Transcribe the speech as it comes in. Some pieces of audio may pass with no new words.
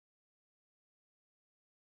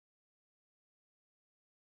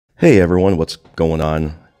Hey everyone, what's going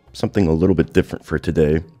on? Something a little bit different for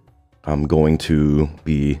today. I'm going to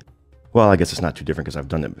be, well, I guess it's not too different because I've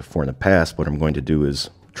done it before in the past. What I'm going to do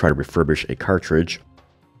is try to refurbish a cartridge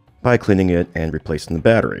by cleaning it and replacing the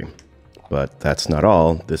battery. But that's not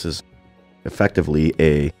all. This is effectively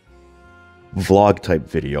a vlog type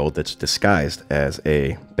video that's disguised as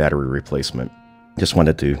a battery replacement. Just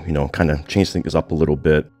wanted to, kind of change things up a little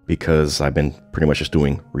bit because I've been pretty much just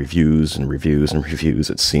doing reviews and reviews and reviews,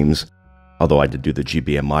 it seems. Although I did do the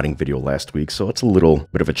GBM modding video last week, so it's a little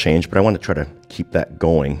bit of a change, but I want to try to keep that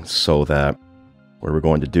going so that what we're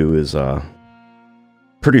going to do is,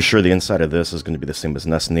 pretty sure the inside of this is going to be the same as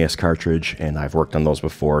an SNES cartridge, and I've worked on those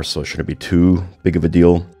before, so it shouldn't be too big of a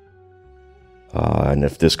deal. And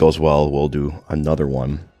if this goes well, we'll do another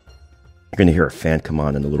one. You're going to hear a fan come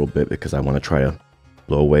on in a little bit because I want to try to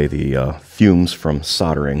blow away the fumes from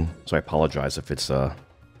soldering. So I apologize if it's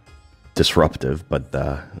disruptive, but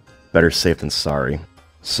better safe than sorry.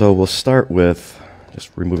 So we'll start with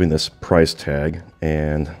just removing this price tag.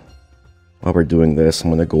 And while we're doing this, I'm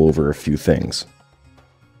going to go over a few things.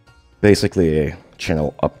 Basically a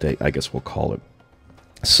channel update, I guess we'll call it.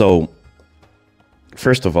 So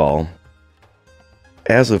first of all,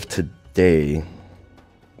 as of today,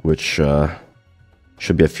 which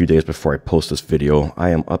should be a few days before I post this video, I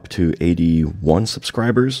am up to 81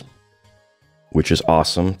 subscribers, which is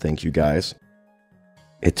awesome. Thank you guys.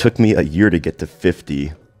 It took me a year to get to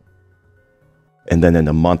 50, and then in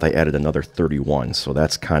a month I added another 31, so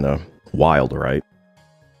that's kind of wild, right?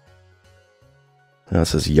 Now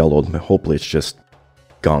this is yellowed. Hopefully it's just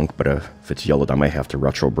gunk, but if it's yellowed I might have to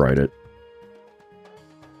retro bright it.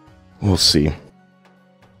 We'll see.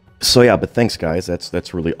 So yeah, but thanks guys,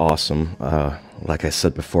 that's really awesome. Like I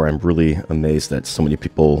said before, I'm really amazed that so many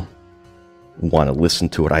people want to listen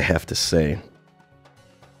to what I have to say.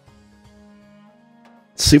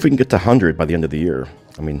 Let's see if we can get to 100 by the end of the year.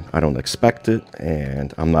 I mean, I don't expect it,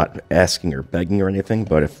 and I'm not asking or begging or anything,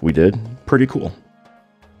 but if we did, pretty cool.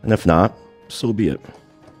 And if not, so be it.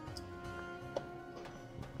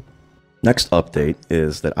 Next update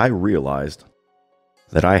is that I realized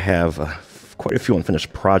that I have quite a few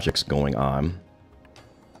unfinished projects going on.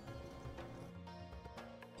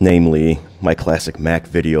 Namely, my classic Mac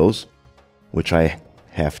videos, which I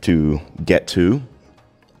have to get to,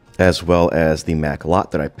 as well as the Mac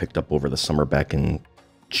lot that I picked up over the summer back in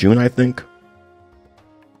June, I think.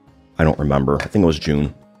 I don't remember. I think it was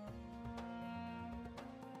June.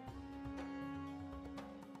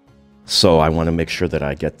 So I want to make sure that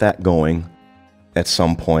I get that going at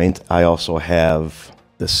some point. I also have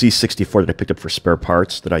the C64 that I picked up for spare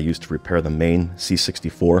parts that I used to repair the main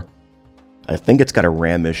C64. I think it's got a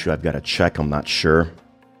RAM issue. I've got to check. I'm not sure.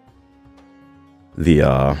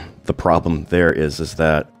 The problem there is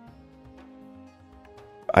that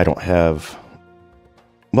I don't have...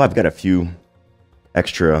 Well, I've got a few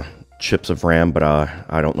extra chips of RAM, but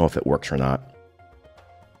I don't know if it works or not.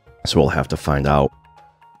 So we'll have to find out.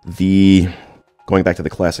 Going back to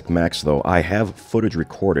the classic Macs, though, I have footage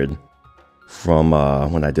recorded from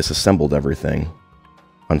when I disassembled everything.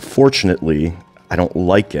 Unfortunately, I don't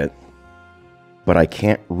like it, but I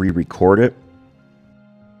can't re-record it.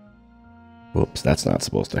 Whoops, that's not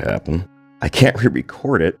supposed to happen. I can't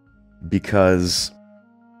re-record it because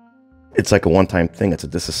it's like a one-time thing. It's a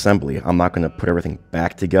disassembly. I'm not going to put everything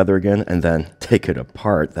back together again and then take it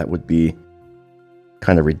apart. That would be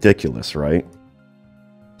kind of ridiculous, right?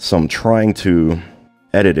 So I'm trying to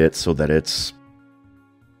edit it so that it's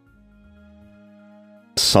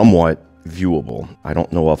somewhat viewable. I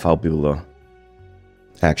don't know if I'll be able to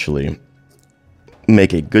actually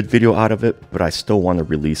make a good video out of it, but I still want to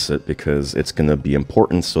release it because it's going to be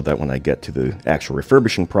important so that when I get to the actual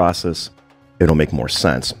refurbishing process, it'll make more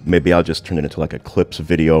sense. Maybe I'll just turn it into like a clips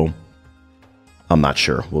video. I'm not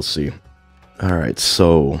sure. We'll see. All right,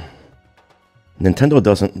 so Nintendo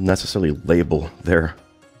doesn't necessarily label their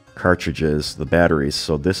cartridges, the batteries,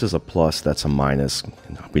 so this is a plus, that's a minus.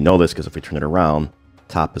 We know this because if we turn it around,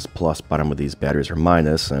 top is plus, bottom of these batteries are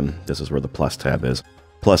minus, and this is where the plus tab is.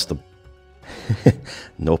 Plus the,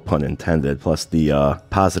 no pun intended, plus the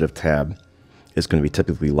positive tab is going to be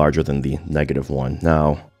typically larger than the negative one.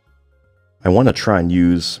 Now, I want to try and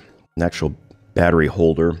use an actual battery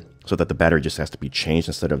holder so that the battery just has to be changed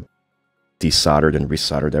instead of desoldered and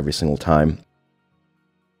resoldered every single time.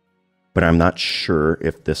 But I'm not sure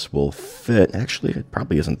if this will fit. Actually, it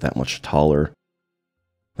probably isn't that much taller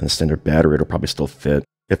than a standard battery. It'll probably still fit.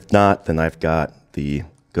 If not, then I've got the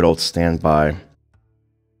good old standby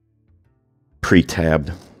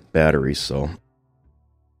pre-tabbed battery, so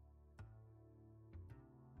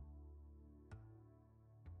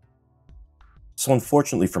So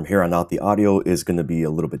unfortunately from here on out, the audio is going to be a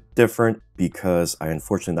little bit different because I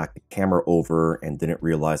unfortunately knocked the camera over and didn't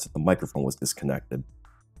realize that the microphone was disconnected.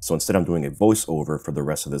 So instead I'm doing a voiceover for the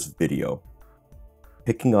rest of this video.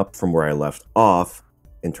 Picking up from where I left off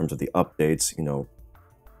in terms of the updates,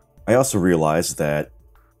 I also realized that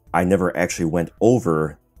I never actually went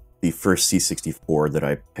over the first C64 that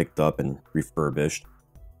I picked up and refurbished.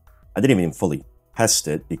 I didn't even fully test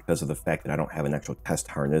it because of the fact that I don't have an actual test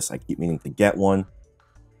harness. I keep meaning to get one.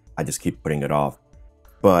 I just keep putting it off.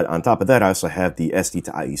 But on top of that, I also have the SD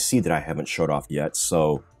to IEC that I haven't showed off yet,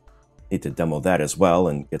 so I need to demo that as well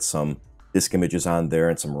and get some disk images on there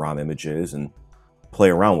and some ROM images and play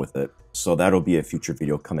around with it. So that'll be a future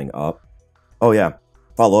video coming up. Oh yeah,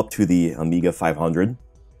 follow up to the Amiga 500.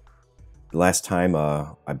 Last time,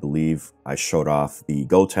 I believe I showed off the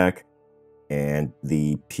KozTech and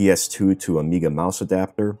the PS2 to Amiga mouse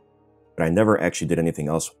adapter, but I never actually did anything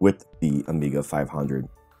else with the Amiga 500.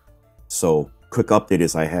 So, quick update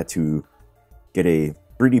is I had to get a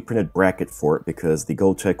 3D printed bracket for it because the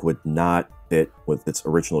KozTech would not fit with its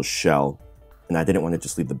original shell, and I didn't want to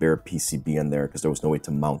just leave the bare PCB in there because there was no way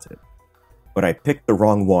to mount it. But I picked the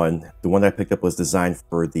wrong one. The one I picked up was designed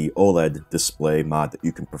for the OLED display mod that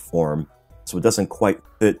you can perform, so it doesn't quite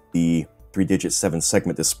fit the 3-digit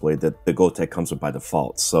 7-segment display that the KozTech comes with by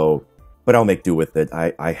default. So, but I'll make do with it.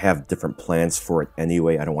 I have different plans for it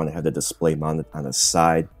anyway. I don't want to have the display mounted on the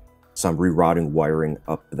side, so I'm rerouting wiring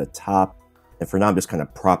up to the top. And for now, I'm just kind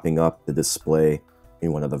of propping up the display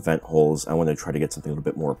in one of the vent holes. I want to try to get something a little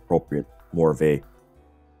bit more appropriate, more of a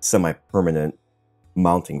semi-permanent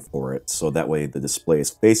mounting for it. So that way the display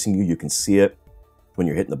is facing you, you can see it. When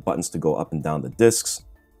you're hitting the buttons to go up and down the discs,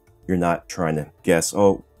 you're not trying to guess,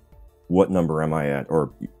 oh, what number am I at?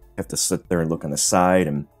 Or you have to sit there and look on the side,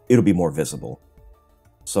 and it'll be more visible.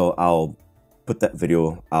 So I'll put that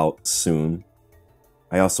video out soon.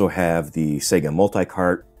 I also have the Sega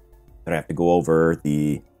multi-cart that I have to go over,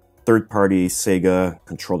 the third-party Sega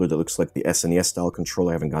controller that looks like the SNES style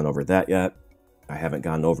controller. I haven't gone over that yet. I haven't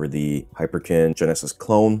gone over the Hyperkin Genesis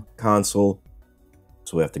clone console,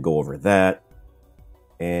 so we have to go over that.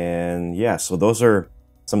 And yeah, so those are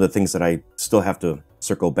some of the things that I still have to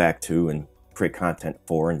circle back to and create content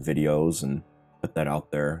for and videos and put that out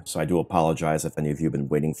there. So I do apologize if any of you have been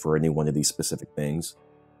waiting for any one of these specific things.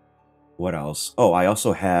 What else? Oh, I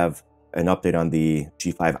also have an update on the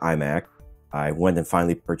G5 iMac. I went and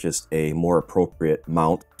finally purchased a more appropriate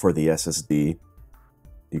mount for the SSD.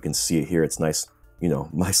 You can see it here. It's nice,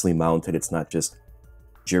 nicely mounted. It's not just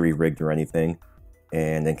jerry-rigged or anything.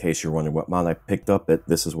 And in case you're wondering what mount I picked up,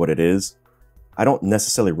 this is what it is. I don't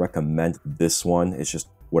necessarily recommend this one. It's just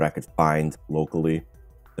what I could find locally.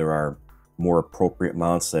 There are more appropriate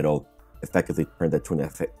mounts that'll effectively turn that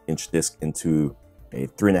 2.5-inch disc into a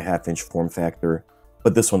 3.5-inch form factor.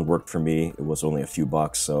 But this one worked for me. It was only a few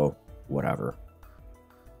bucks, so whatever.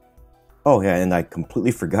 Oh yeah, and I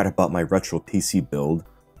completely forgot about my retro PC build.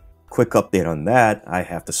 Quick update on that, I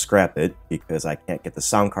have to scrap it because I can't get the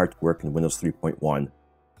sound card to work in Windows 3.1.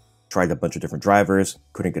 Tried a bunch of different drivers,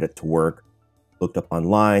 couldn't get it to work. Looked up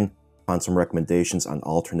online, found some recommendations on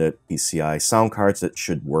alternate PCI sound cards that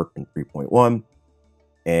should work in 3.1,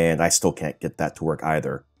 and I still can't get that to work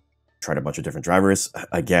either. Tried a bunch of different drivers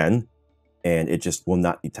again, and it just will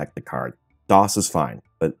not detect the card. DOS is fine,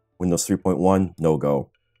 but Windows 3.1, no go.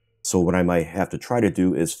 So what I might have to try to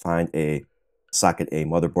do is find a socket A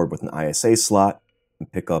motherboard with an ISA slot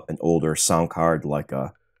and pick up an older sound card like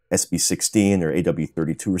a SB16 or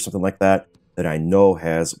AW32 or something like that I know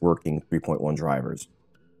has working 3.1 drivers.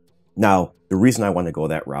 Now, the reason I want to go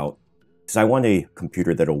that route is I want a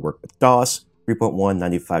computer that'll work with DOS, 3.1,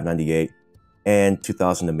 95, 98, and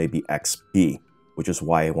 2000 and maybe XP, which is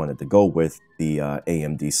why I wanted to go with the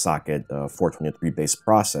AMD socket 423 based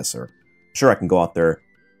processor. Sure, I can go out there,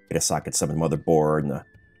 get a socket 7 motherboard, and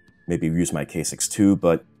maybe use my K62,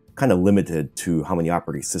 but kind of limited to how many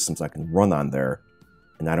operating systems I can run on there,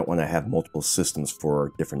 and I don't want to have multiple systems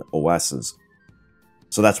for different OSs.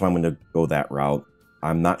 So that's why I'm going to go that route.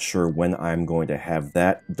 I'm not sure when I'm going to have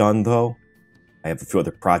that done, though. I have a few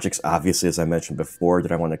other projects, obviously, as I mentioned before,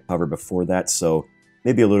 that I want to cover before that, so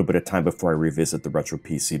maybe a little bit of time before I revisit the retro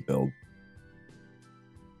PC build.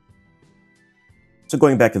 So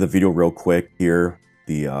going back to the video real quick here,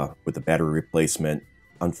 with the battery replacement,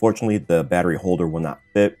 unfortunately the battery holder will not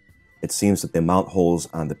fit. It seems that the mount holes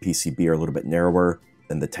on the PCB are a little bit narrower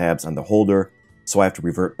than the tabs on the holder, so I have to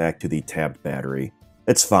revert back to the tabbed battery.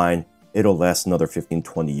 It's fine. It'll last another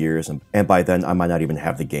 15-20 years, and by then I might not even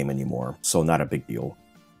have the game anymore, so not a big deal.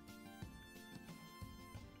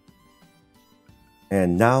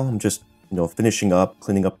 And now I'm just finishing up,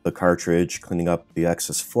 cleaning up the cartridge, cleaning up the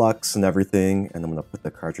excess flux and everything, and I'm going to put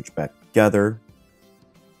the cartridge back together,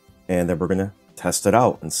 and then we're going to test it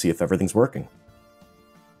out and see if everything's working.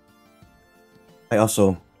 I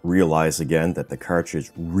also realize again that the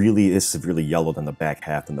cartridge really is severely yellowed on the back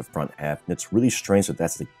half and the front half, and it's really strange that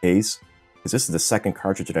that's the case, because this is the second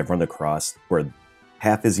cartridge that I've run across where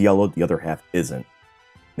half is yellowed, the other half isn't.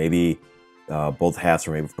 Maybe both halves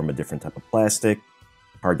are maybe from a different type of plastic.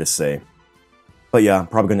 Hard to say. But yeah, I'm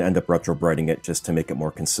probably going to end up retrobrighting it just to make it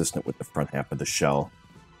more consistent with the front half of the shell.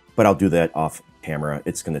 But I'll do that off camera.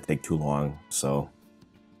 It's going to take too long, so.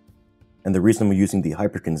 And the reason I'm using the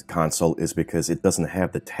Hyperkin console is because it doesn't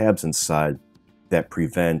have the tabs inside that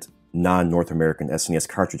prevent non-North American SNES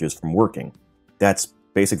cartridges from working. That's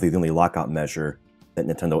basically the only lockout measure that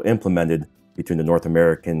Nintendo implemented between the North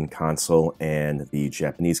American console and the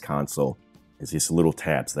Japanese console. Is these little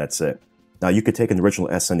tabs, that's it. Now you could take an original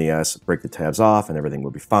SNES, break the tabs off, and everything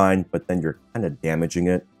would be fine, but then you're kind of damaging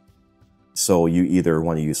it. So you either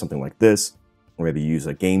want to use something like this, or maybe use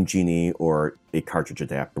a Game Genie or a cartridge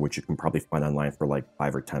adapter, which you can probably find online for like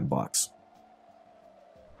 $5 or $10.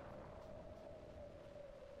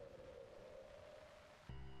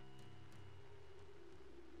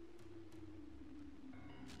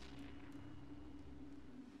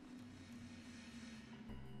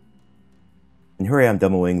 And here I am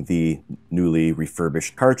demoing the newly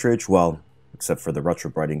refurbished cartridge, well, except for the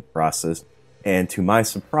retrobrighting process. And to my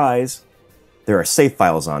surprise, there are save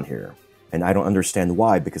files on here. And I don't understand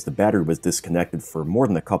why, because the battery was disconnected for more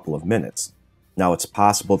than a couple of minutes. Now, it's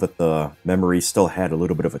possible that the memory still had a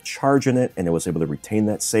little bit of a charge in it, and it was able to retain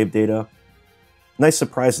that save data. Nice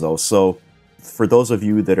surprise, though. So, for those of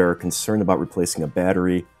you that are concerned about replacing a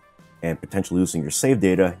battery and potentially losing your save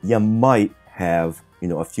data, you might have,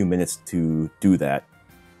 a few minutes to do that.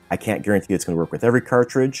 I can't guarantee it's going to work with every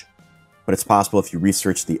cartridge, but it's possible if you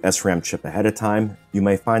research the SRAM chip ahead of time, you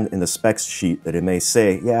may find in the specs sheet that it may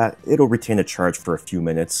say, yeah, it'll retain a charge for a few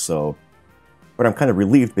minutes, so. But I'm kind of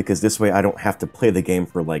relieved because this way I don't have to play the game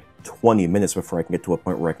for like 20 minutes before I can get to a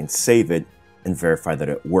point where I can save it and verify that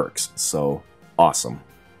it works, so awesome.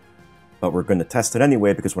 But we're going to test it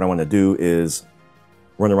anyway because what I want to do is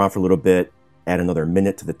run around for a little bit, add another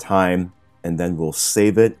minute to the time, and then we'll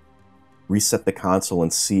save it, reset the console,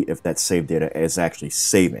 and see if that save data is actually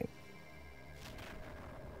saving.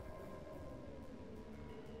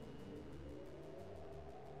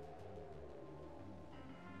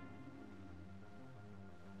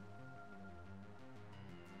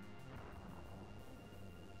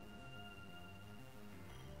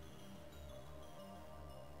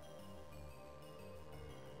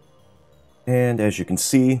 And as you can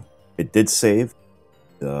see, it did save.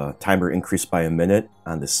 The timer increased by a minute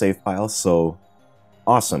on the save file, so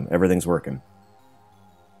awesome, everything's working.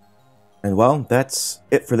 And well, that's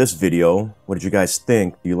it for this video. What did you guys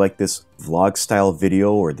think? Do you like this vlog style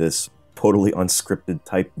video or this totally unscripted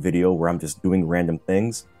type video where I'm just doing random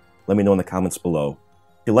things? Let me know in the comments below.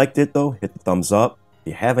 If you liked it though, hit the thumbs up.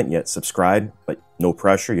 If you haven't yet, subscribe, but no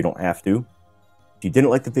pressure, you don't have to. If you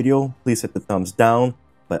didn't like the video, please hit the thumbs down.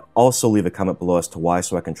 But also leave a comment below as to why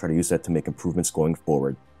so I can try to use that to make improvements going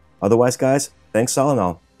forward. Otherwise, guys, thanks all, and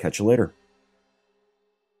I'll catch you later.